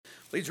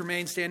Please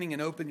remain standing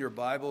and open your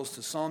Bibles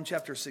to Psalm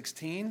chapter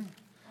 16.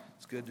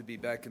 It's good to be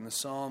back in the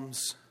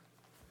Psalms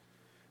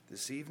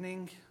this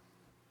evening.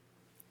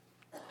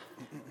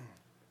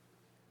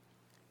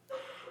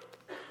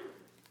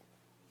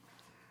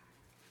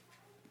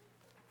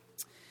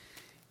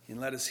 And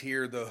let us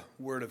hear the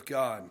Word of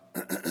God.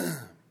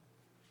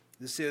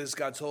 This is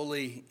God's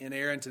holy,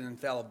 inerrant, and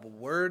infallible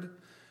Word.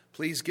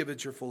 Please give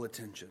it your full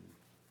attention.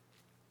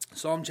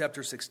 Psalm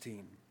chapter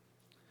 16.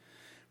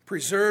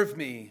 Preserve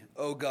me,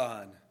 O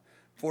God,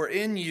 for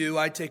in you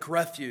I take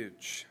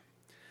refuge.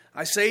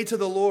 I say to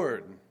the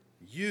Lord,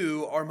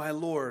 you are my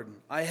Lord.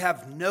 I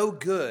have no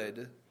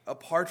good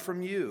apart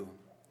from you.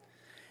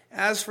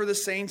 As for the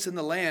saints in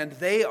the land,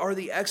 they are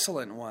the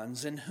excellent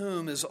ones, in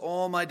whom is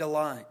all my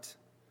delight.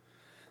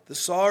 The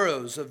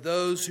sorrows of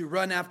those who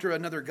run after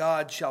another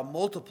god shall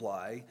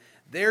multiply.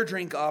 Their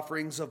drink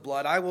offerings of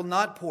blood I will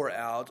not pour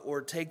out,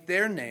 or take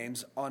their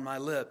names on my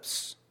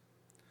lips.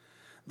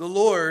 The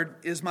Lord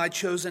is my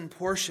chosen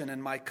portion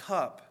and my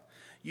cup.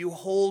 You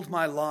hold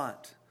my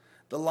lot.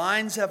 The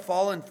lines have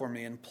fallen for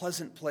me in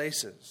pleasant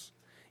places.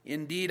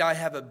 Indeed, I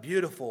have a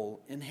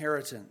beautiful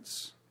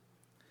inheritance.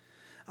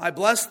 I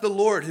bless the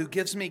Lord who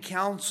gives me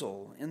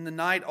counsel. In the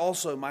night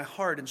also my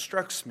heart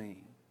instructs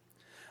me.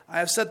 I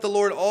have set the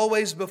Lord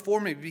always before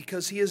me,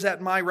 because he is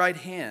at my right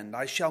hand.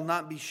 I shall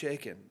not be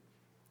shaken.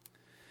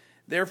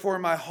 Therefore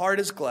my heart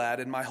is glad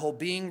and my whole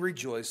being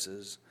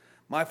rejoices.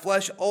 My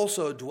flesh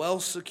also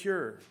dwells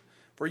secure,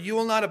 for you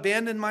will not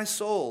abandon my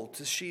soul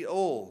to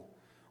Sheol,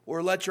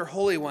 or let your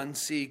Holy One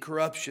see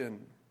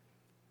corruption.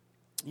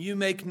 You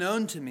make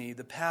known to me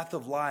the path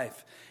of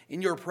life.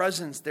 In your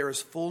presence there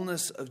is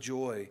fullness of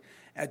joy.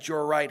 At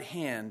your right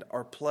hand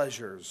are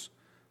pleasures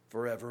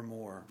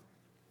forevermore.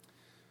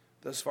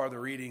 Thus far the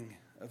reading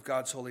of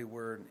God's holy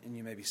word, and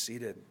you may be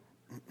seated.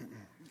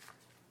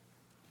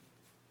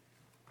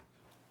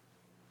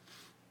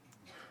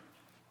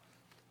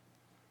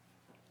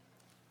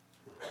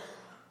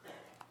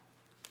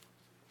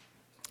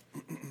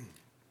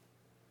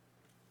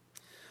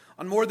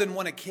 On more than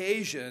one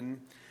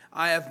occasion,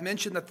 I have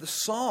mentioned that the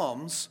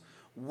Psalms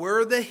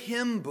were the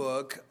hymn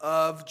book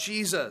of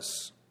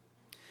Jesus.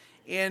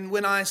 And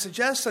when I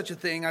suggest such a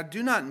thing, I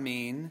do not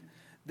mean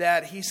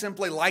that he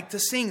simply liked to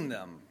sing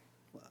them,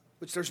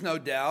 which there's no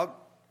doubt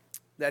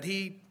that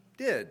he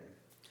did.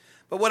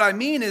 But what I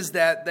mean is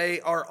that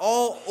they are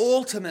all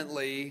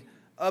ultimately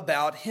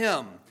about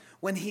him.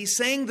 When he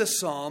sang the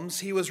Psalms,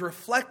 he was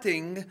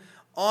reflecting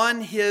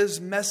on his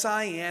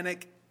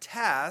messianic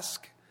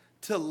task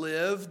to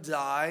live,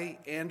 die,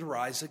 and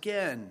rise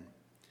again.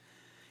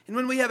 And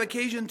when we have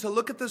occasion to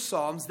look at the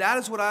Psalms, that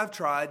is what I've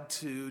tried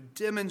to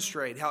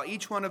demonstrate, how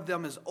each one of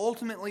them is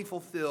ultimately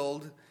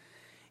fulfilled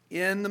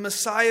in the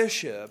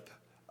Messiahship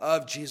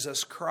of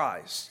Jesus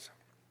Christ.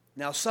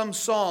 Now, some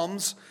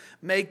Psalms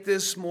make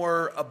this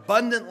more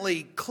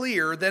abundantly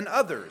clear than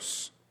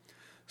others.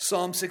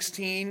 Psalm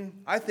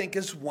 16, I think,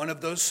 is one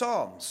of those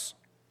Psalms.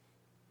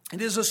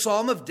 It is a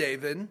Psalm of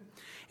David,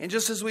 and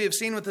just as we have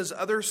seen with his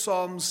other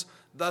Psalms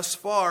thus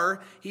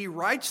far, he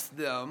writes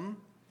them,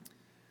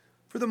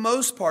 for the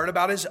most part,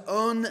 about his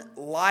own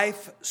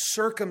life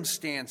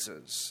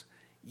circumstances.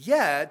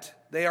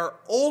 Yet, they are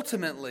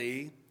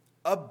ultimately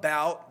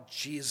about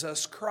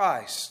Jesus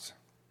Christ.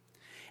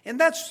 And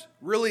that's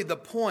really the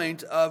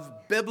point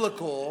of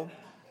biblical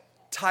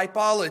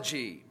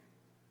typology.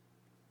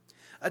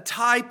 A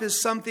type is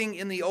something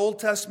in the Old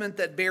Testament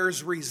that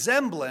bears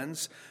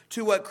resemblance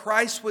to what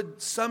Christ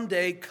would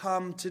someday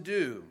come to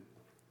do.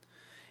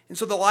 And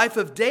so the life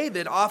of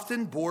David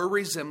often bore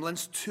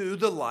resemblance to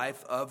the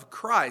life of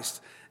Christ.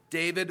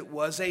 David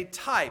was a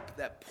type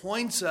that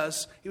points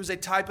us, he was a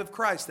type of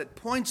Christ that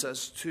points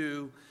us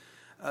to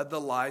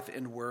the life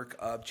and work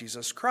of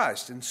Jesus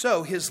Christ. And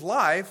so his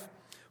life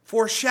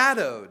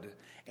foreshadowed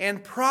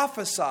and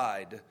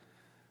prophesied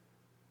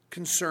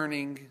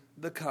concerning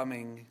the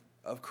coming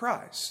of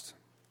Christ.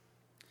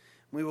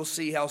 We will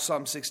see how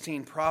Psalm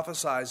 16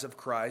 prophesies of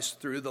Christ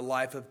through the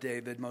life of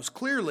David most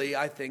clearly,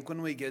 I think,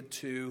 when we get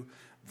to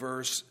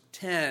verse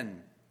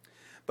 10.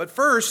 But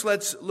first,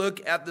 let's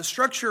look at the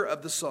structure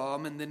of the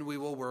psalm, and then we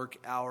will work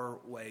our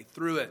way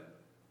through it.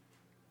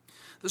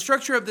 The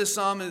structure of this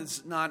psalm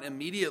is not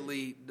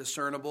immediately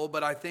discernible,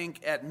 but I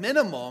think at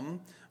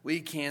minimum we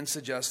can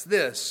suggest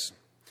this.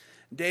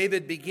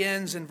 David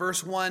begins in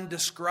verse 1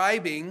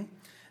 describing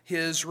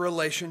his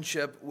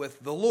relationship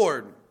with the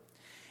Lord.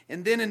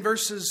 And then in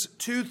verses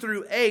 2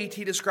 through 8,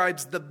 he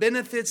describes the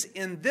benefits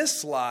in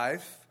this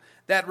life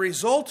that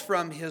result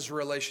from his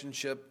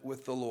relationship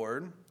with the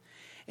Lord.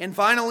 And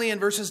finally, in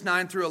verses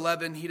 9 through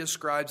 11, he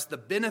describes the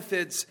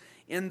benefits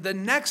in the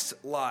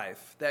next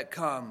life that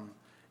come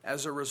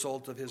as a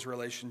result of his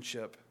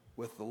relationship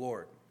with the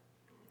Lord.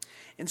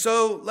 And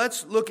so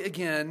let's look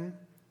again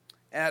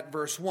at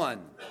verse 1.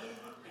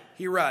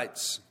 He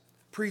writes,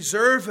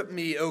 "Preserve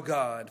me, O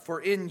God, for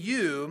in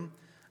you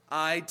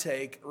I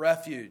take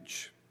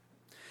refuge."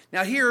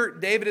 Now here,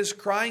 David is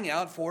crying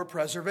out for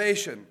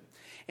preservation.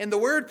 And the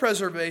word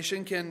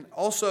preservation can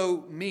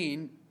also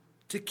mean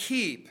to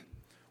keep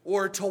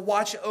or to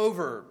watch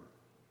over.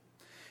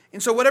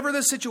 And so whatever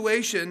the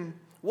situation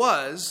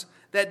was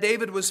that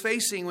David was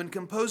facing when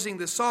composing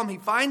this psalm, he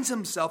finds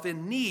himself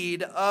in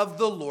need of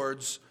the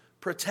Lord's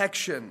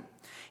protection.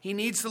 He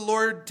needs the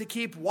Lord to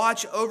keep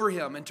watch over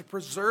him and to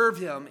preserve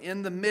him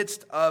in the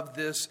midst of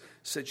this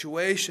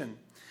situation.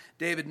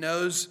 David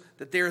knows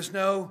that there is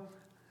no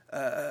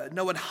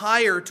one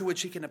higher to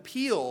which he can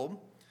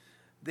appeal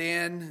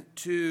than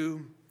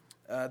to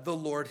the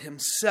Lord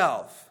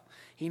himself.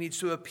 He needs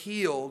to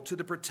appeal to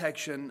the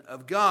protection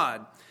of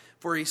God.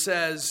 For he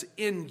says,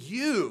 in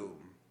you,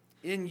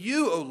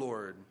 O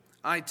Lord,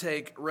 I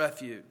take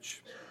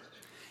refuge.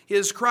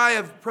 His cry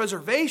of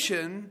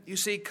preservation, you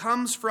see,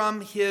 comes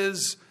from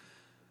his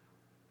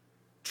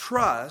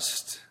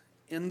trust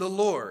in the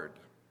Lord,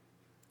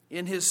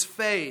 in his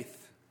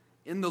faith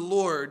in the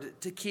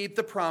Lord to keep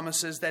the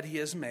promises that he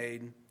has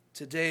made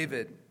to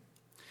David.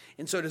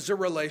 And so it is a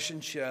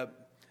relationship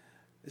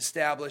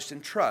established in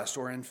trust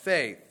or in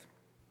faith.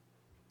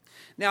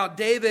 Now,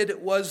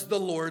 David was the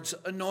Lord's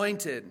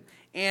anointed,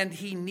 and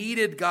he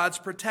needed God's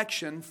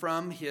protection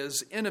from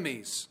his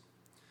enemies.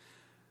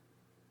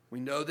 We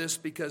know this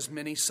because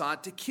many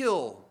sought to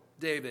kill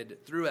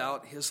David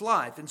throughout his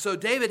life. And so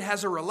David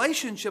has a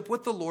relationship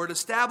with the Lord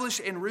established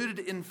and rooted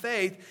in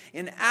faith,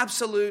 in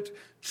absolute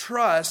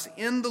trust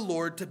in the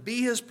Lord to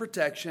be his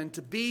protection,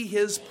 to be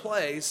his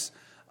place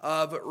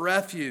of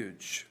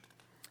refuge,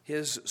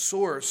 his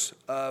source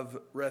of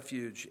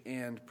refuge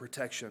and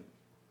protection.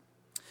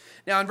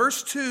 Now in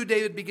verse 2,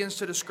 David begins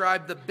to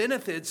describe the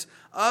benefits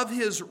of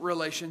his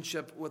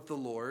relationship with the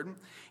Lord.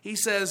 He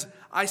says,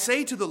 I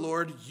say to the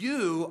Lord,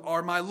 you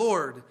are my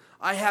Lord.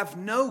 I have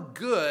no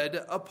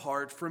good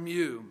apart from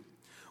you.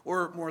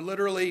 Or more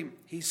literally,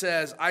 he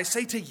says, I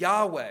say to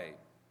Yahweh,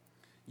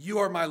 you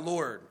are my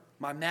Lord,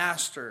 my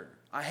master.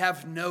 I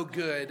have no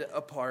good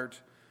apart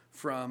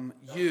from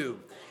you.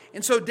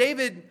 And so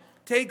David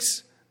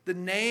takes the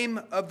name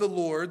of the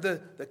Lord, the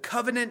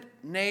covenant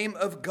name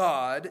of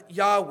God,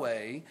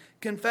 Yahweh,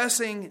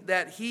 confessing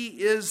that he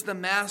is the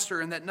master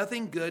and that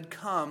nothing good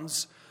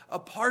comes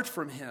apart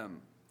from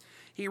him.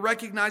 He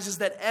recognizes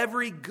that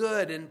every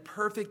good and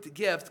perfect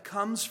gift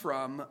comes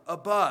from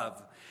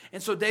above.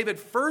 And so David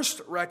first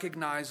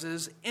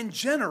recognizes in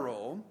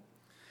general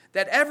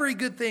that every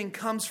good thing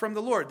comes from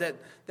the Lord, that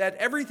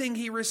everything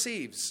he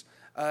receives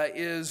that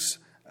is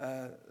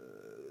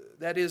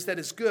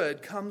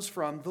good comes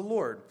from the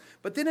Lord.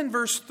 But then in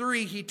verse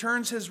 3, he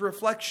turns his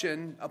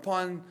reflection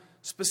upon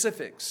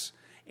specifics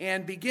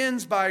and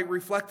begins by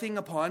reflecting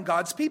upon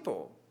God's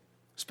people,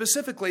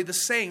 specifically the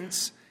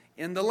saints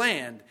in the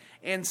land,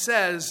 and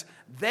says,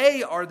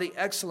 they are the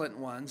excellent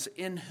ones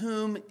in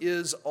whom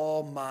is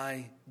all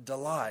my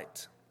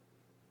delight.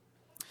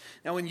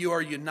 Now, when you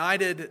are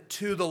united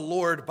to the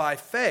Lord by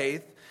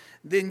faith,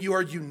 then you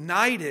are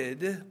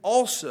united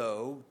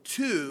also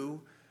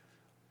to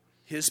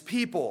his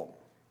people.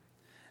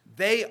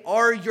 They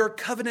are your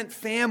covenant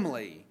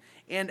family,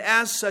 and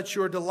as such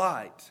your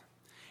delight.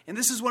 And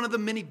this is one of the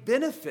many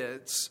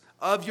benefits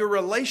of your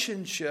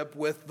relationship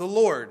with the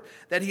Lord,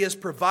 that he has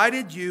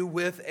provided you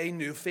with a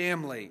new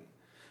family.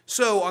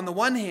 So on the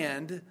one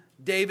hand,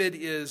 David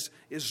is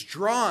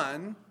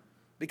drawn,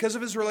 because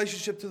of his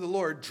relationship to the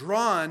Lord,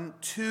 drawn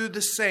to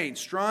the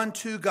saints, drawn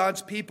to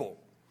God's people.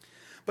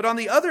 But on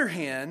the other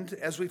hand,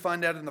 as we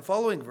find out in the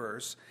following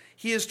verse,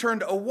 he is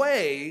turned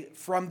away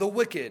from the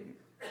wicked.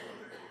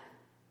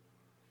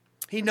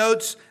 He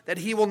notes that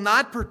he will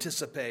not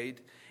participate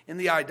in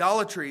the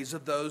idolatries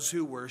of those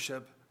who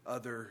worship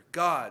other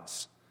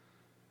gods.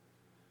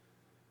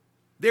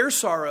 Their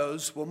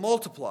sorrows will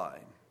multiply,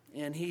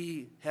 and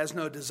he has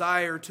no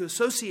desire to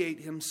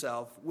associate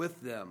himself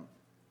with them.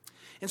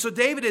 And so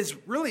David is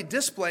really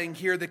displaying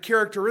here the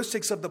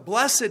characteristics of the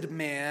blessed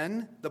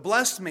man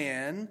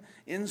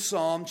in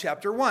Psalm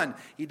chapter 1.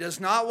 He does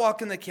not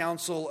walk in the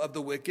counsel of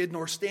the wicked,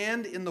 nor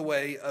stand in the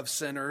way of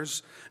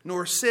sinners,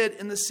 nor sit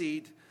in the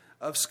seat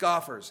of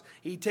scoffers.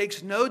 He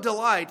takes no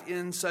delight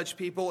in such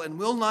people and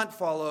will not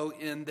follow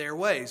in their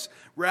ways.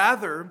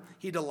 Rather,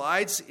 he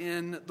delights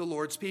in the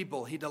Lord's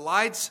people. He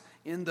delights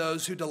in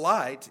those who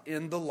delight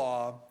in the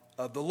law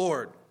of the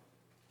Lord.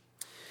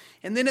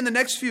 And then in the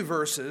next few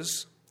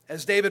verses,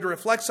 as David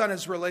reflects on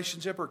his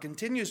relationship, or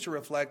continues to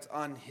reflect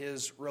on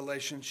his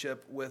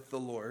relationship with the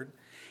Lord,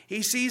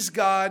 he sees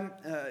God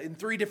in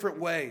three different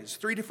ways,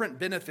 three different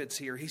benefits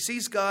here. He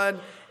sees God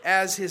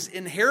as his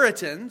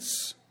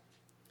inheritance,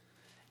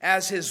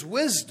 as his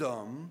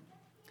wisdom,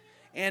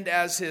 and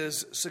as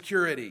his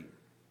security.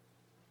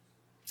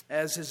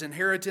 As his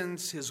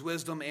inheritance, his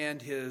wisdom,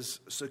 and his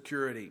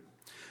security.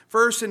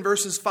 First, in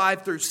verses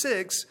 5 through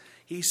 6,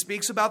 he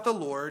speaks about the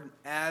Lord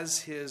as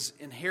his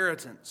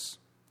inheritance.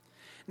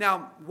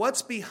 Now,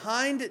 what's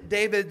behind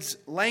David's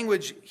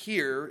language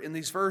here in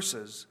these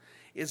verses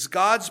is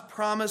God's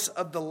promise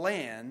of the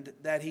land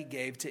that he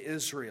gave to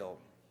Israel,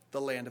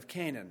 the land of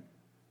Canaan.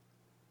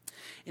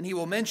 And he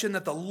will mention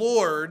that the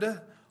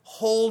Lord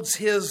holds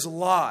his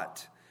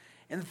lot,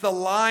 and that the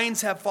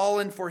lines have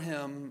fallen for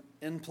him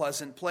in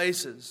pleasant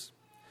places.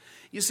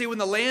 You see, when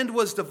the land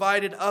was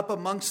divided up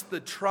amongst the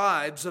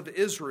tribes of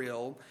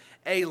Israel,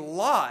 a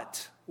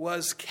lot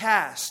was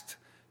cast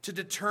to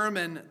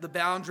determine the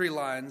boundary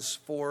lines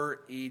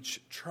for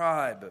each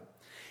tribe.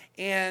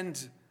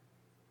 And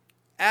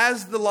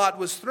as the lot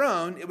was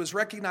thrown, it was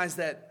recognized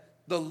that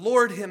the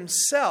Lord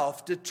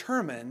himself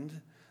determined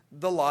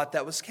the lot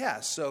that was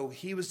cast. So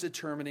he was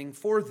determining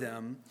for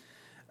them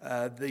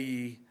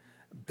the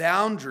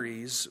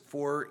boundaries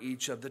for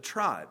each of the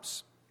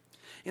tribes.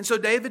 And so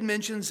David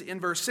mentions in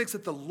verse 6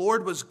 that the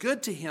Lord was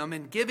good to him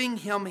in giving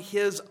him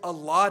his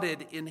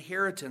allotted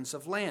inheritance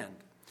of land.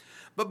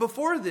 But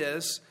before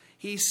this,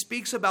 he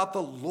speaks about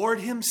the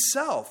Lord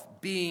himself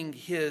being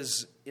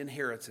his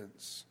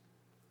inheritance.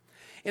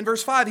 In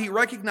verse 5, he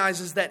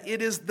recognizes that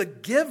it is the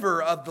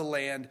giver of the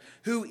land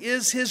who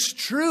is his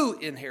true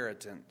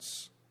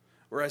inheritance.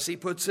 Or as he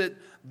puts it,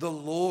 the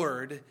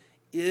Lord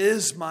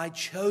is my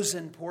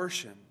chosen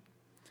portion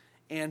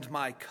and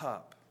my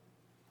cup.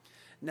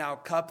 Now,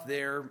 cup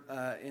there,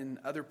 in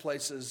other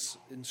places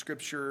in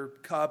Scripture,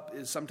 cup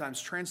is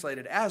sometimes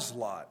translated as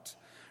lot,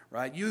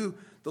 right?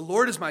 The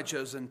Lord is my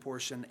chosen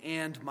portion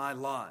and my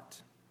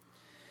lot.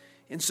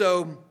 And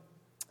so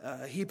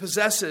he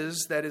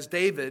possesses, that is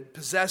David,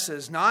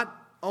 possesses not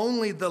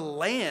only the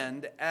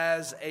land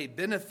as a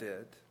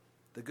benefit,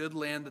 the good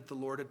land that the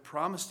Lord had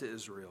promised to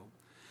Israel,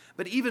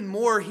 but even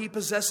more, he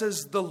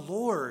possesses the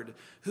Lord,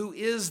 who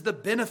is the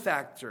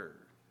benefactor.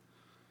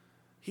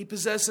 He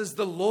possesses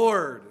the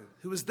Lord,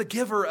 who is the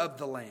giver of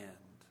the land.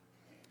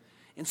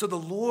 And so the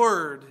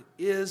Lord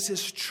is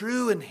his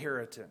true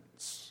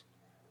inheritance.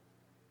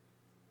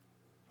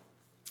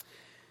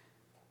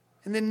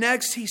 And then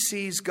next he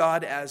sees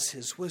God as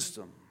his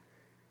wisdom.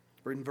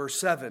 In verse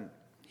 7,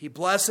 he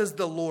blesses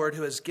the Lord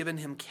who has given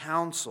him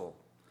counsel,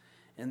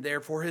 and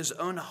therefore his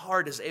own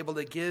heart is able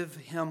to give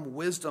him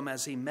wisdom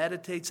as he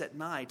meditates at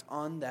night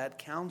on that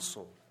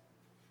counsel.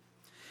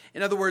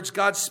 In other words,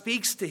 God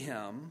speaks to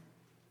him,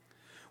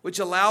 which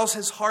allows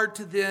his heart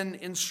to then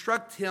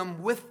instruct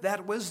him with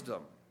that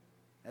wisdom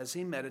as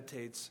he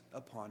meditates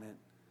upon it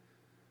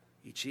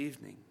each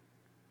evening.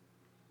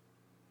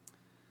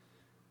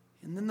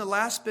 And then the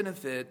last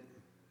benefit,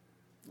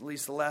 at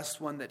least the last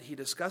one that he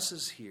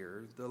discusses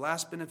here, the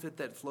last benefit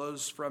that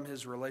flows from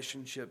his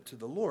relationship to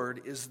the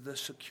Lord is the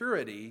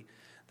security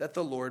that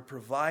the Lord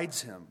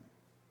provides him.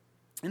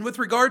 And with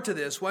regard to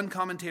this, one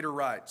commentator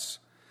writes,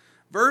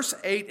 verse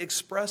 8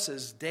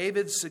 expresses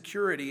David's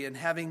security in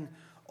having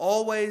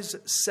always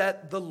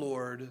set the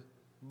Lord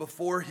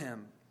before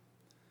him.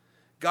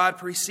 God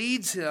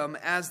precedes him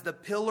as the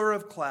pillar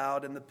of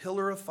cloud and the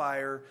pillar of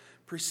fire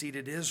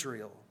preceded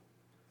Israel.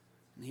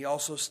 And he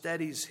also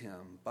steadies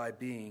him by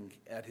being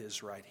at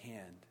his right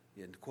hand.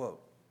 End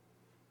quote.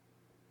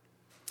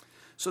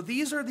 So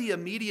these are the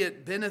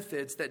immediate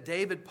benefits that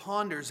David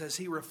ponders as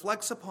he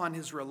reflects upon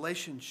his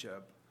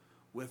relationship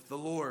with the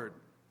Lord.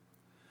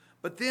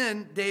 But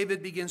then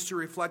David begins to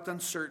reflect on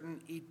certain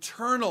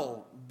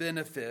eternal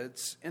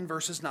benefits in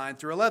verses 9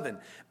 through 11.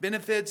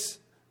 Benefits,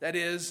 that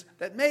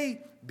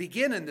may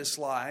begin in this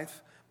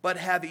life, but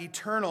have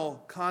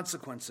eternal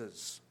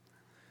consequences.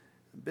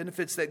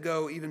 Benefits that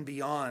go even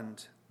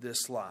beyond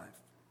this life.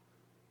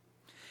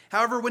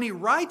 However, when he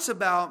writes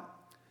about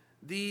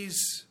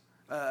these,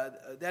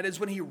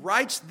 when he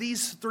writes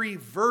these 3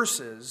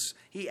 verses,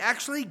 he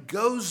actually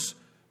goes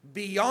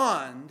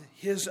beyond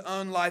his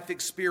own life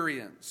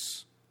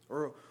experience.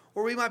 Or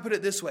we might put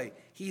it this way,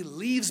 he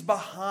leaves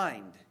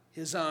behind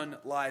his own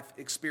life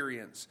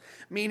experience.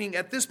 Meaning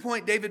at this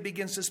point, David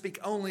begins to speak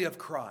only of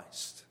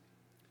Christ.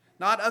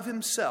 Not of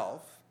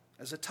himself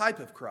as a type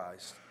of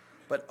Christ,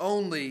 but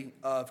only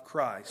of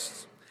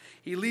Christ.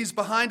 He leaves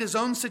behind his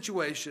own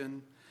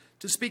situation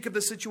to speak of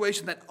the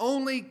situation that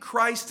only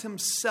Christ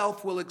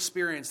himself will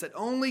experience, that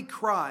only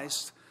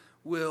Christ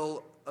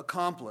will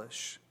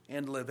accomplish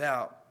and live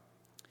out.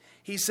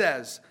 He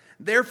says,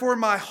 therefore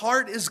my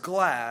heart is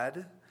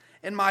glad,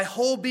 and my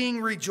whole being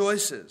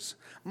rejoices.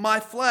 My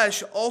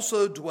flesh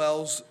also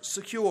dwells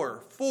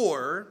secure.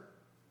 For,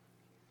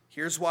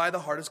 here's why the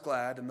heart is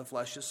glad and the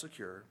flesh is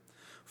secure.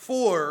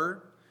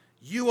 For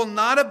you will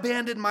not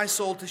abandon my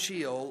soul to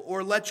Sheol,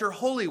 or let your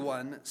Holy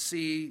One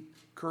see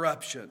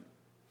corruption.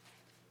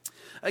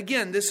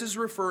 Again, this is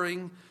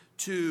referring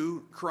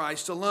to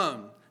Christ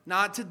alone,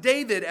 not to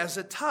David as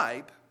a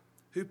type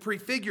who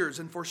prefigures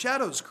and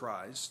foreshadows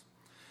Christ.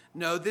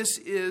 No, this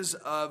is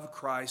of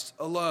Christ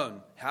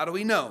alone. How do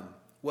we know?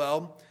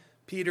 Well,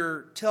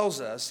 Peter tells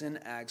us in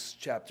Acts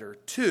chapter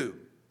 2,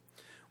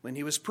 when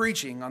he was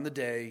preaching on the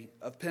day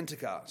of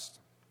Pentecost.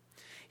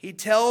 He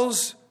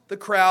tells the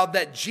crowd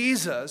that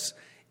Jesus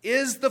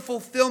is the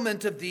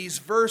fulfillment of these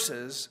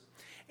verses,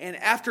 and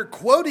after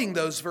quoting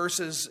those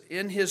verses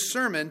in his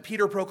sermon,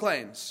 Peter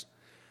proclaims,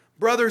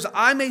 brothers,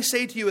 I may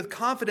say to you with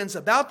confidence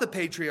about the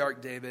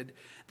patriarch David,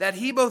 that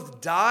he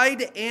both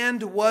died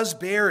and was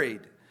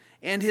buried,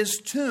 and his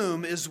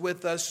tomb is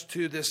with us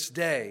to this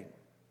day.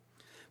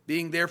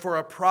 Being therefore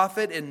a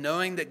prophet, and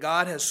knowing that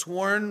God had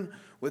sworn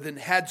with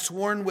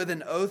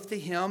an oath to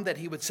him that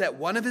he would set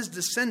one of his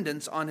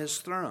descendants on his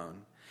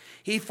throne,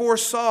 He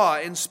foresaw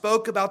and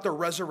spoke about the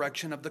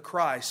resurrection of the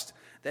Christ,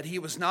 that he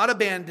was not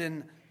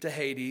abandoned to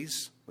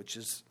Hades, which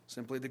is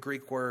simply the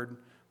Greek word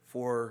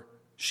for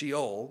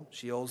Sheol.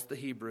 Sheol's the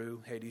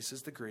Hebrew, Hades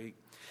is the Greek.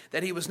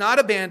 That he was not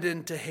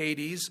abandoned to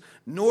Hades,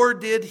 nor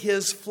did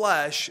his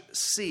flesh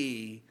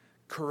see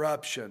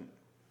corruption.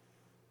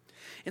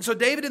 And so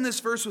David in this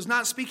verse was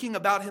not speaking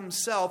about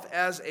himself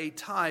as a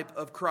type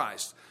of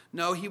Christ.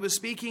 No, he was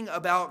speaking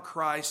about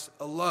Christ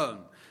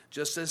alone,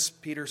 just as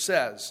Peter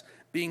says.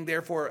 Being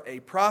therefore a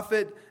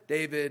prophet,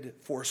 David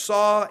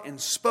foresaw and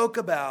spoke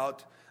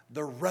about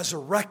the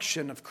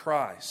resurrection of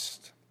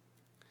Christ.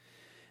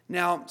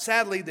 Now,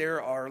 sadly,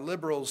 there are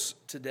liberals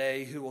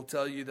today who will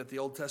tell you that the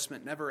Old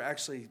Testament never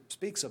actually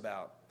speaks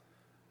about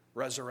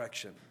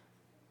resurrection.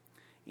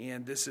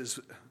 And this is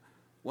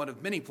one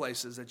of many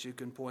places that you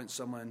can point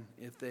someone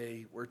if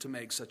they were to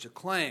make such a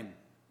claim.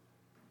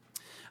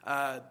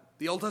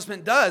 The Old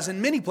Testament does,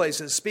 in many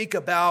places, speak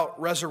about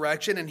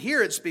resurrection, and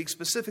here it speaks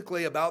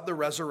specifically about the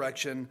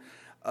resurrection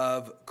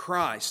of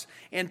Christ.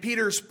 And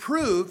Peter's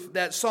proof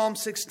that Psalm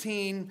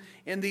 16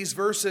 in these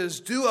verses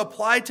do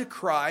apply to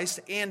Christ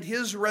and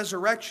his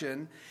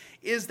resurrection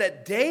is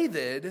that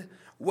David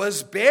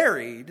was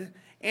buried,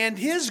 and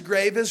his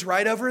grave is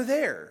right over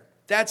there.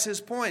 That's his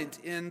point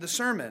in the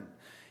sermon.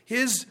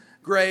 His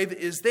grave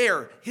is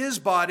there. His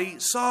body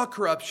saw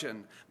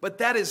corruption. But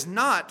that is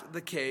not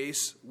the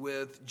case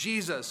with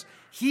Jesus.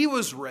 He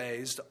was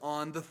raised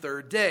on the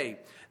third day.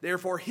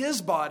 Therefore,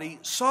 his body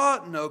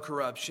saw no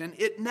corruption.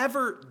 It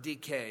never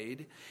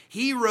decayed.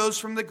 He rose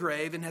from the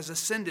grave and has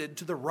ascended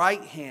to the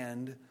right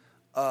hand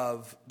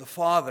of the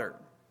Father.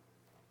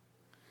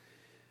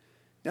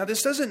 Now,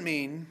 this doesn't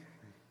mean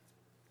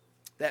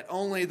that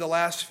only the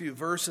last few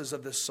verses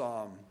of this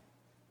psalm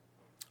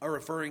are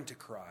referring to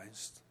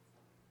Christ,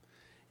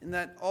 and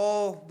that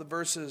all the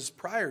verses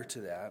prior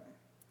to that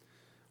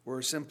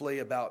were simply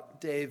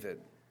about David.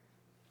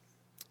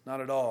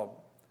 Not at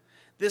all.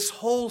 This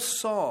whole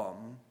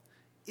psalm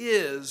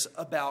is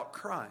about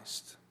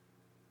Christ.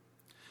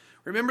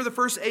 Remember, the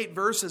first 8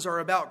 verses are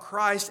about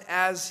Christ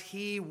as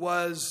he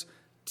was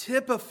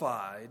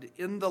typified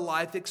in the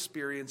life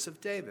experience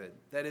of David.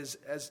 That is,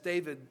 as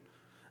David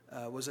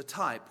was a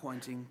type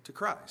pointing to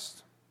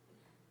Christ.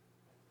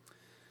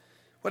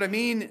 What I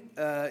mean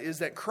is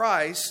that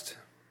Christ,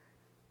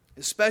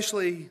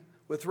 especially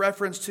with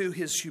reference to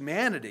his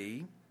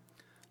humanity,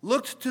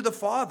 looked to the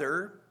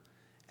Father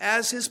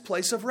as his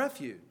place of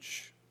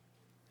refuge.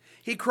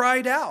 He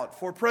cried out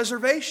for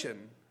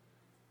preservation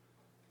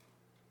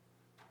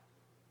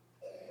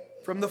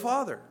from the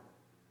Father.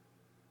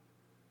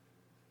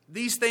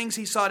 These things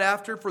he sought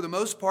after for the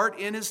most part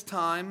in his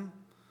time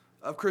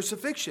of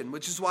crucifixion,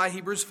 which is why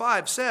Hebrews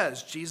 5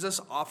 says, Jesus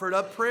offered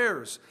up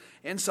prayers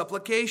and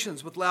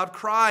supplications with loud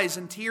cries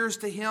and tears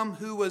to him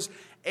who was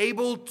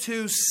able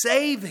to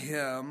save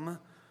him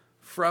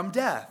from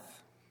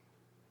death.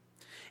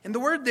 And the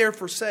word there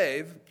for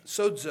save,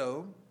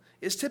 sozo,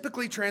 is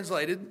typically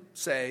translated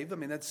save. I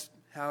mean, that's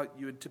how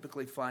you would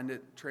typically find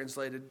it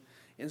translated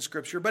in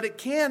Scripture. But it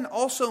can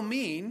also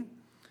mean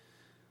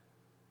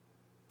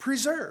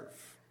preserve.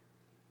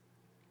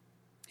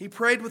 He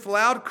prayed with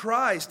loud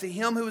cries to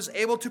him who was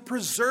able to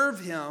preserve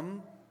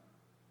him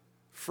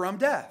from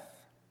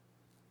death.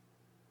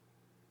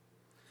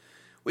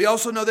 We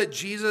also know that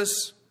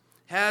Jesus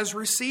has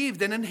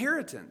received an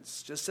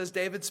inheritance, just as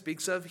David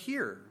speaks of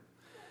here.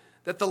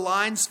 That the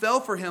lines fell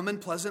for him in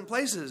pleasant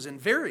places, in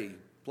very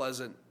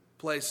pleasant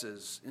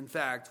places, in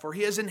fact. For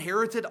he has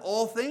inherited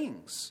all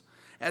things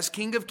as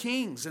King of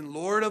kings and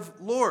Lord of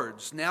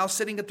lords, now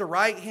sitting at the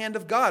right hand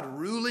of God,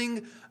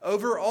 ruling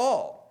over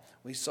all.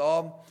 We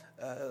saw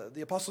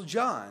the Apostle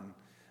John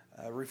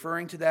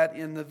referring to that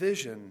in the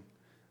vision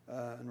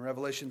in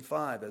Revelation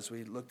 5 as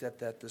we looked at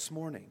that this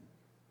morning.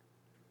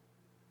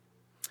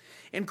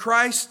 And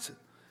Christ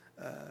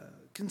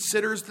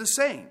considers the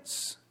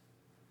saints.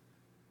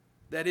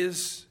 That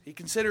is, he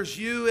considers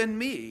you and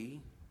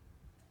me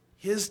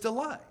his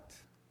delight.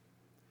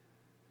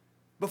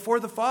 Before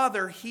the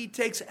Father, he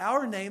takes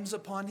our names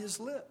upon his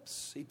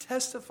lips. He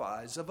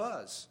testifies of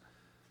us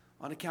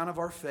on account of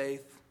our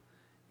faith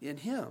in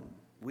him.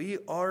 We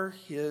are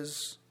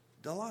his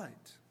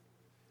delight.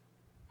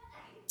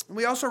 And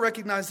we also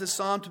recognize this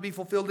psalm to be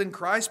fulfilled in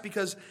Christ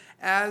because,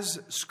 as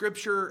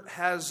Scripture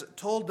has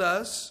told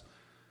us,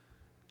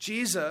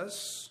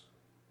 Jesus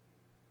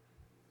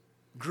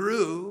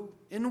grew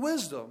in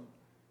wisdom,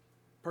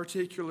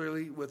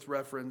 particularly with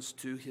reference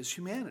to his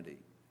humanity.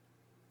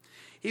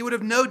 He would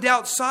have no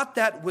doubt sought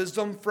that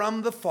wisdom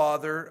from the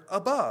Father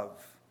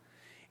above.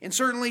 And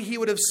certainly he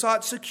would have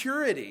sought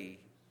security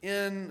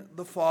in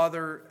the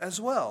Father as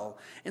well.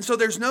 And so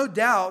there's no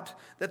doubt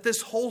that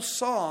this whole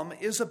psalm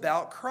is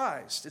about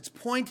Christ. It's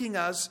pointing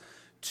us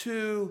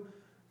to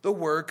the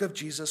work of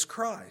Jesus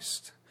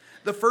Christ.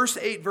 The first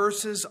 8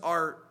 verses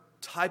are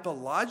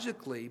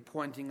typologically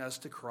pointing us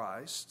to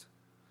Christ,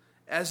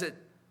 as it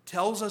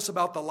tells us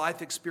about the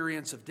life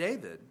experience of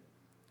David.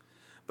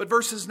 But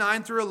verses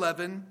 9 through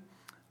 11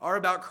 are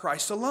about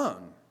Christ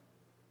alone.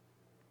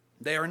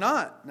 They are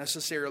not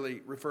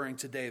necessarily referring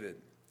to David,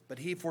 but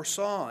he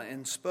foresaw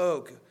and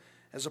spoke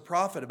as a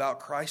prophet about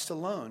Christ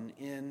alone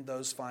in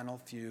those final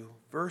few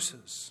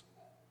verses.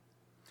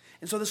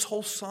 And so this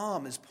whole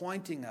psalm is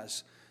pointing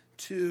us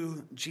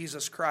to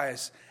Jesus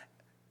Christ.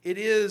 It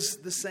is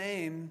the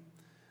same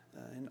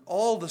in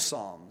all the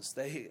psalms.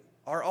 They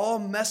are all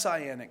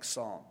messianic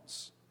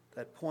psalms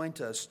that point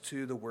us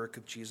to the work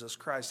of Jesus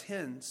Christ.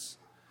 Hence,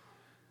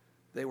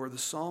 they were the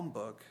psalm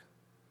book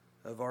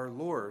of our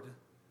Lord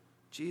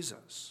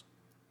Jesus.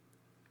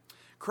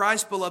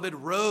 Christ, beloved,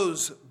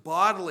 rose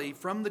bodily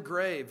from the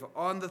grave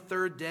on the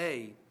third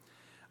day,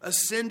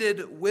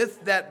 ascended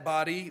with that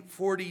body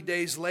 40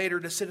 days later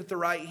to sit at the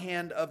right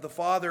hand of the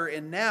Father,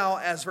 and now,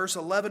 as verse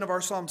 11 of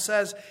our psalm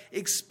says,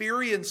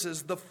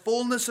 experiences the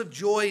fullness of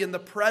joy in the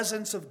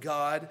presence of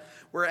God,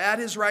 where at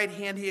his right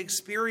hand he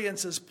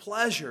experiences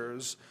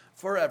pleasures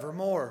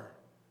forevermore.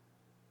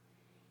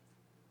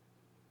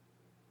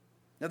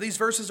 Now, these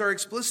verses are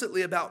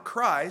explicitly about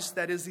Christ.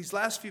 That is, these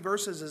last few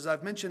verses, as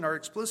I've mentioned, are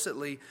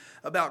explicitly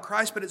about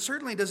Christ, but it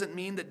certainly doesn't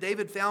mean that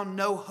David found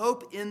no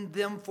hope in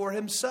them for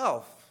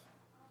himself.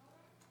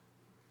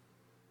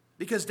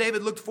 Because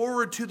David looked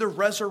forward to the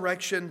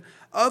resurrection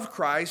of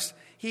Christ,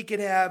 he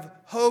could have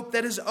hope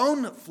that his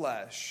own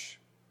flesh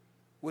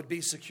would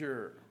be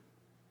secure.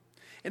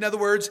 In other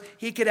words,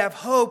 he could have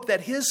hope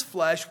that his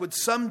flesh would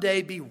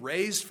someday be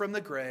raised from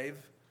the grave,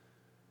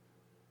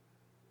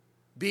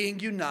 being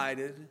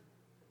united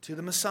to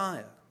the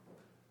Messiah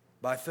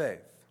by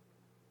faith.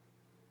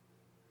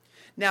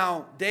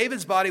 Now,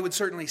 David's body would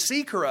certainly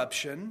see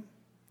corruption.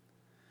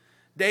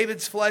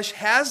 David's flesh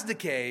has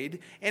decayed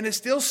and is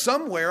still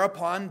somewhere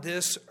upon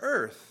this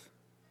earth.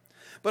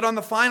 But on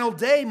the final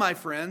day, my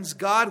friends,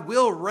 God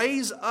will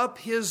raise up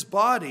his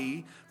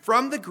body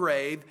from the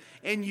grave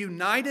and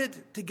unite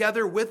it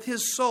together with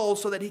his soul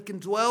so that he can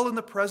dwell in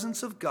the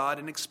presence of God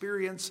and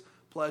experience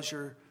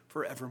pleasure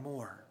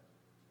forevermore.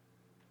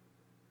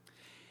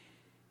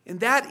 And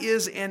that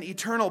is an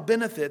eternal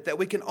benefit that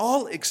we can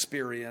all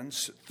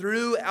experience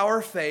through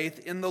our faith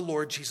in the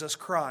Lord Jesus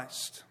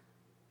Christ.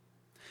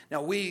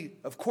 Now, we,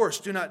 of course,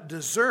 do not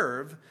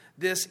deserve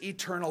this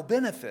eternal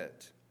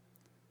benefit.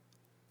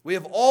 We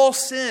have all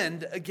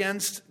sinned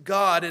against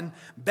God and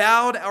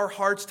bowed our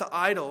hearts to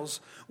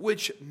idols,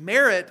 which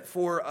merit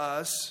for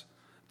us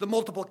the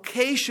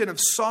multiplication of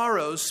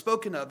sorrows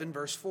spoken of in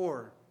verse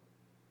 4.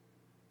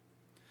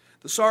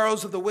 The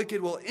sorrows of the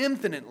wicked will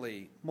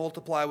infinitely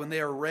multiply when they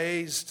are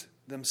raised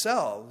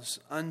themselves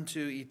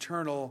unto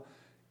eternal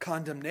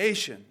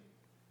condemnation.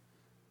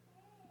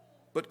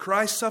 But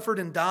Christ suffered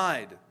and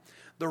died,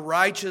 the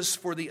righteous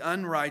for the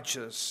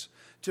unrighteous,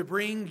 to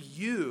bring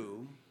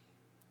you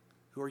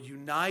who are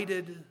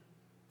united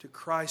to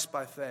Christ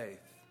by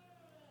faith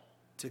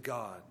to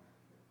God.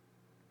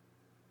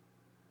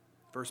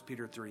 1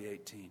 Peter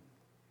 3:18.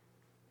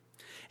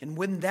 And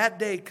when that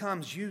day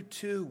comes, you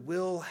too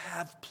will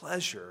have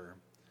pleasure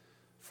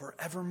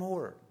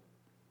forevermore.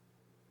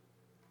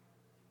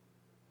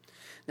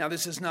 Now,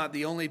 this is not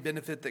the only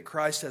benefit that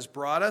Christ has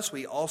brought us.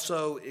 We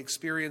also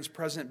experience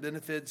present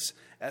benefits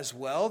as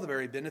well, the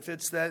very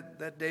benefits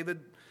that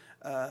David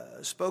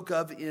spoke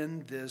of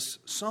in this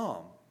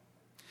psalm.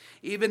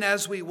 Even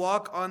as we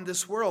walk on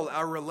this world,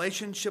 our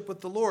relationship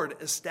with the Lord,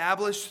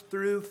 established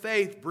through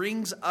faith,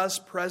 brings us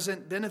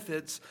present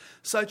benefits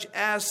such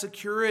as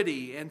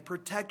security and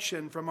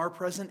protection from our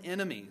present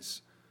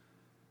enemies,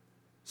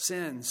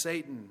 sin,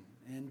 Satan,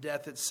 and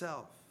death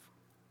itself.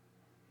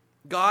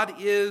 God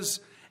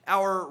is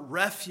our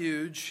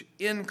refuge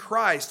in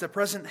Christ, a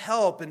present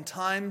help in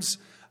times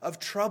of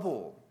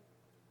trouble.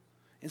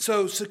 And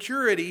so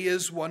security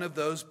is one of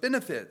those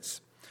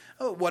benefits.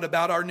 Oh, what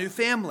about our new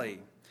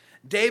family?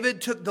 David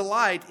took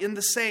delight in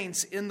the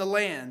saints in the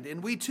land,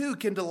 and we too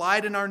can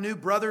delight in our new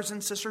brothers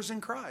and sisters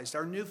in Christ,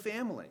 our new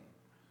family.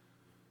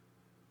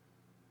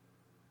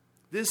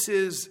 This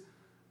is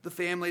the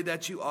family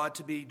that you ought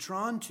to be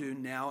drawn to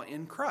now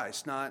in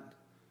Christ, not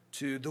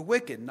to the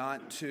wicked,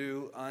 not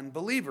to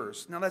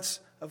unbelievers. Now, that's,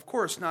 of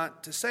course,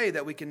 not to say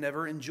that we can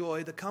never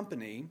enjoy the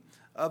company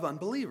of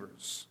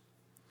unbelievers.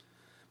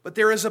 But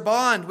there is a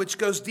bond which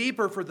goes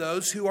deeper for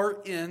those who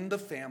are in the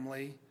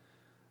family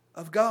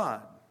of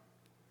God.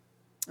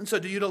 And so,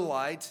 do you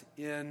delight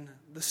in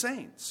the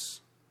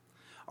saints?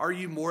 Are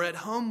you more at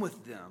home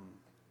with them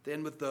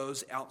than with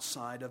those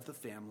outside of the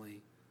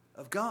family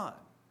of God?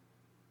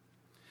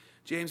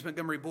 James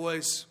Montgomery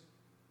Boyce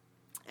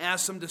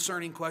asked some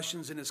discerning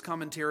questions in his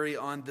commentary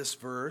on this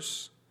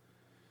verse.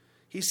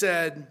 He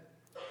said,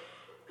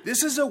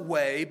 "This is a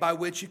way by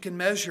which we can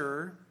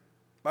measure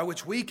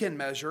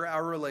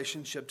our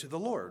relationship to the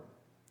Lord.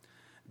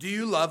 Do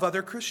you love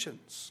other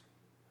Christians?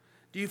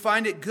 Do you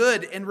find it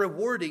good and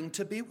rewarding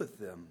to be with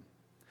them?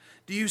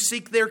 Do you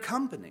seek their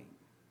company?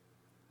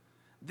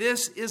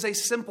 This is a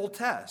simple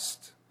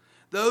test.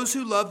 Those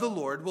who love the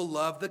Lord will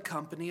love the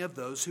company of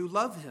those who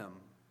love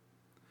him.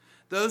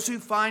 Those who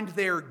find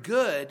their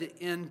good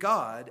in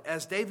God,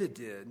 as David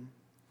did,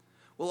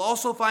 will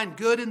also find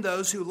good in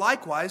those who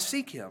likewise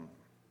seek him.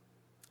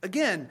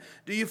 Again,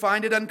 do you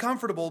find it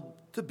uncomfortable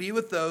to be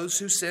with those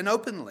who sin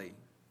openly?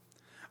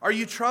 Are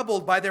you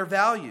troubled by their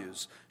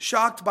values,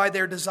 shocked by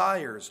their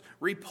desires,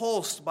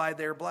 repulsed by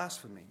their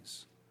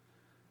blasphemies?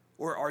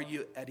 Or are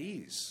you at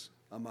ease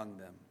among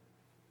them?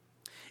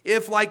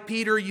 If, like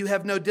Peter, you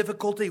have no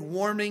difficulty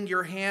warming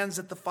your hands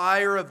at the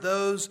fire of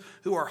those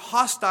who are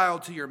hostile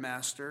to your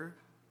master,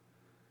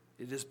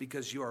 it is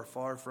because you are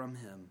far from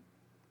him.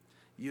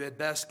 You had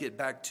best get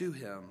back to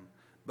him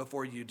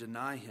before you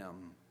deny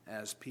him,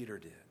 as Peter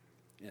did.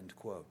 End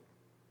quote.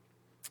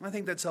 I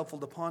think that's helpful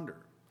to ponder,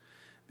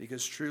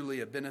 because it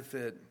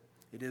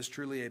is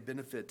truly a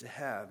benefit to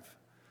have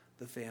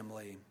the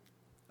family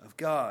of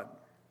God.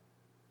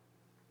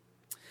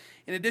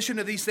 In addition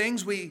to these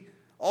things, we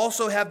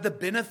also have the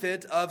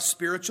benefit of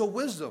spiritual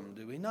wisdom,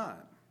 do we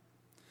not?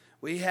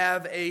 We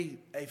have a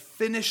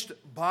finished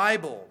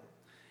Bible,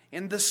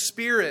 and the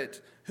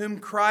Spirit whom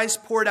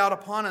Christ poured out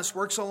upon us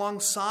works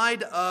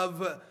alongside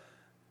of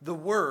the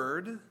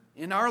Word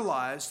in our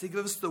lives to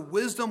give us the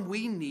wisdom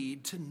we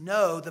need to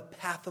know the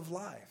path of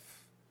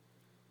life.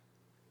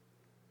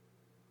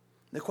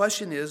 The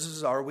question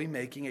is are we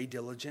making a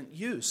diligent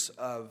use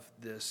of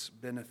this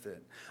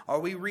benefit? Are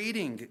we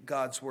reading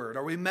God's Word?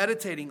 Are we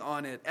meditating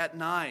on it at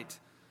night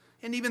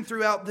and even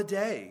throughout the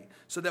day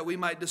so that we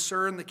might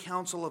discern the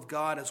counsel of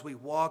God as we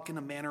walk in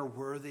a manner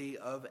worthy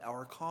of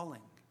our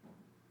calling?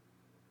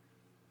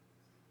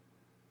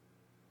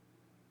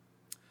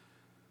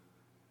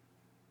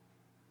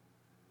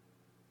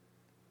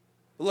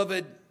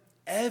 Beloved,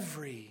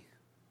 every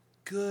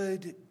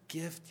good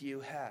gift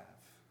you have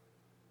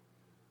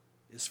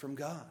is from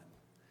God.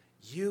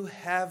 You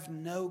have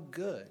no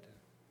good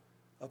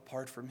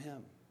apart from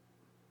him.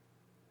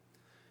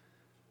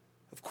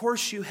 Of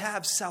course, you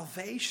have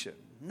salvation,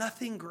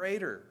 nothing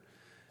greater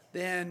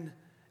than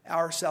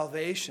our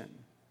salvation,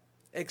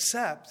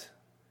 except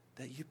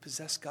that you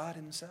possess God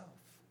himself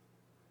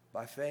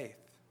by faith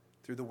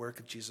through the work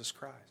of Jesus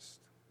Christ.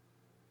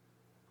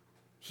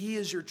 He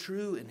is your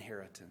true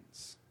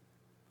inheritance.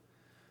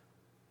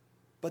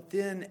 But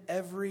then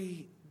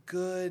every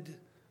good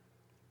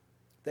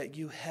that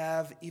you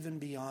have even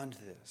beyond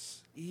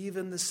this,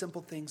 even the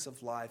simple things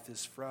of life,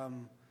 is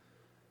from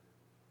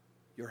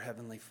your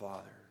heavenly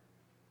Father.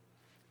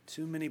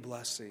 Too many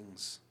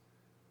blessings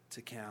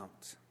to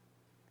count.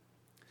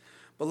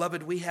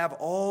 Beloved, we have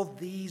all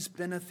these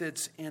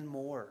benefits and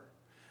more,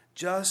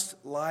 just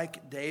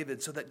like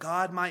David, so that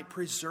God might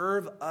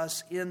preserve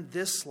us in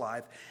this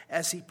life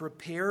as he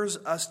prepares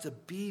us to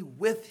be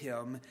with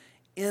him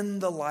in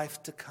the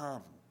life to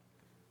come.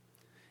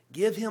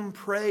 Give him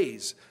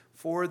praise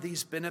for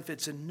these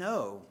benefits and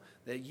know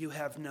that you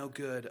have no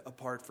good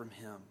apart from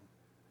him.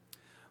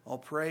 All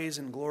praise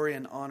and glory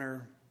and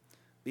honor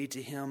be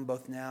to him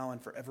both now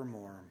and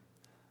forevermore.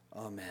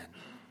 Amen.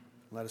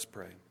 Let us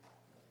pray.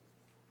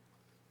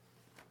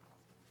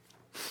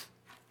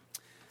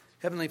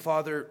 Heavenly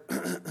Father,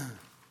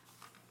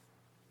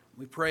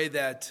 we pray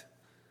that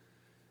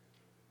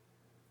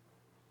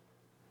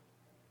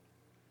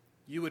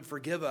you would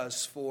forgive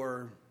us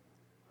for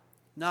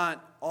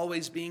not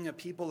always being a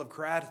people of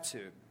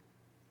gratitude,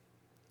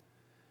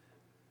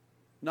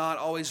 not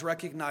always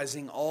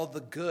recognizing all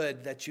the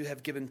good that you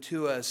have given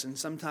to us, and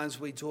sometimes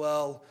we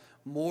dwell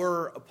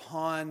more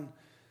upon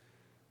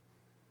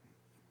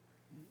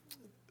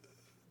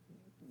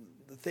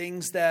the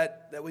things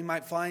that we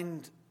might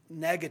find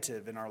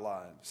negative in our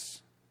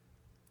lives,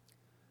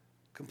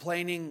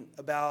 complaining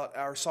about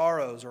our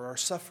sorrows or our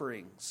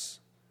sufferings,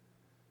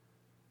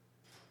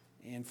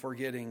 and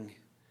forgetting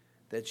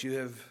that you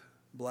have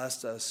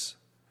blessed us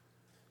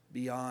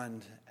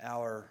beyond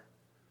our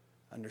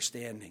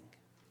understanding.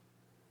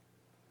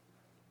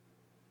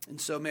 And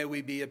so may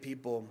we be a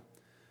people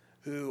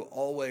who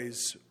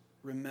always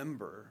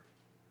remember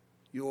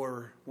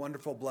your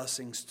wonderful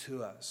blessings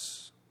to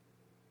us,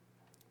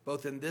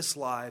 both in this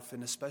life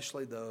and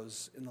especially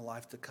those in the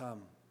life to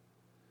come.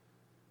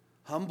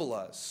 Humble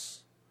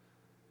us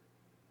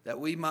that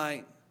we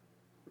might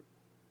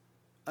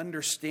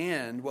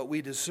understand what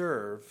we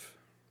deserve,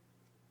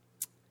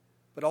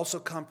 but also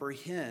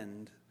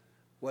comprehend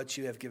what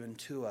you have given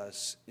to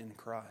us in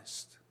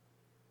Christ.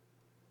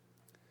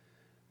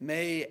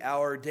 May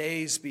our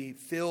days be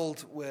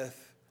filled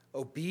with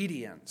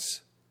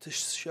obedience to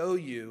show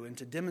you and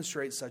to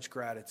demonstrate such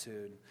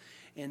gratitude.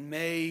 And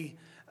may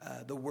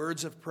the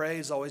words of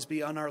praise always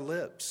be on our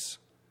lips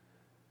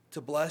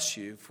to bless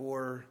you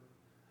for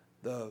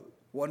the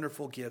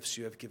wonderful gifts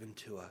you have given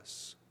to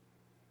us.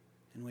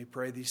 And we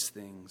pray these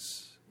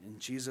things in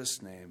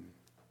Jesus' name.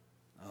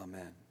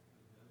 Amen.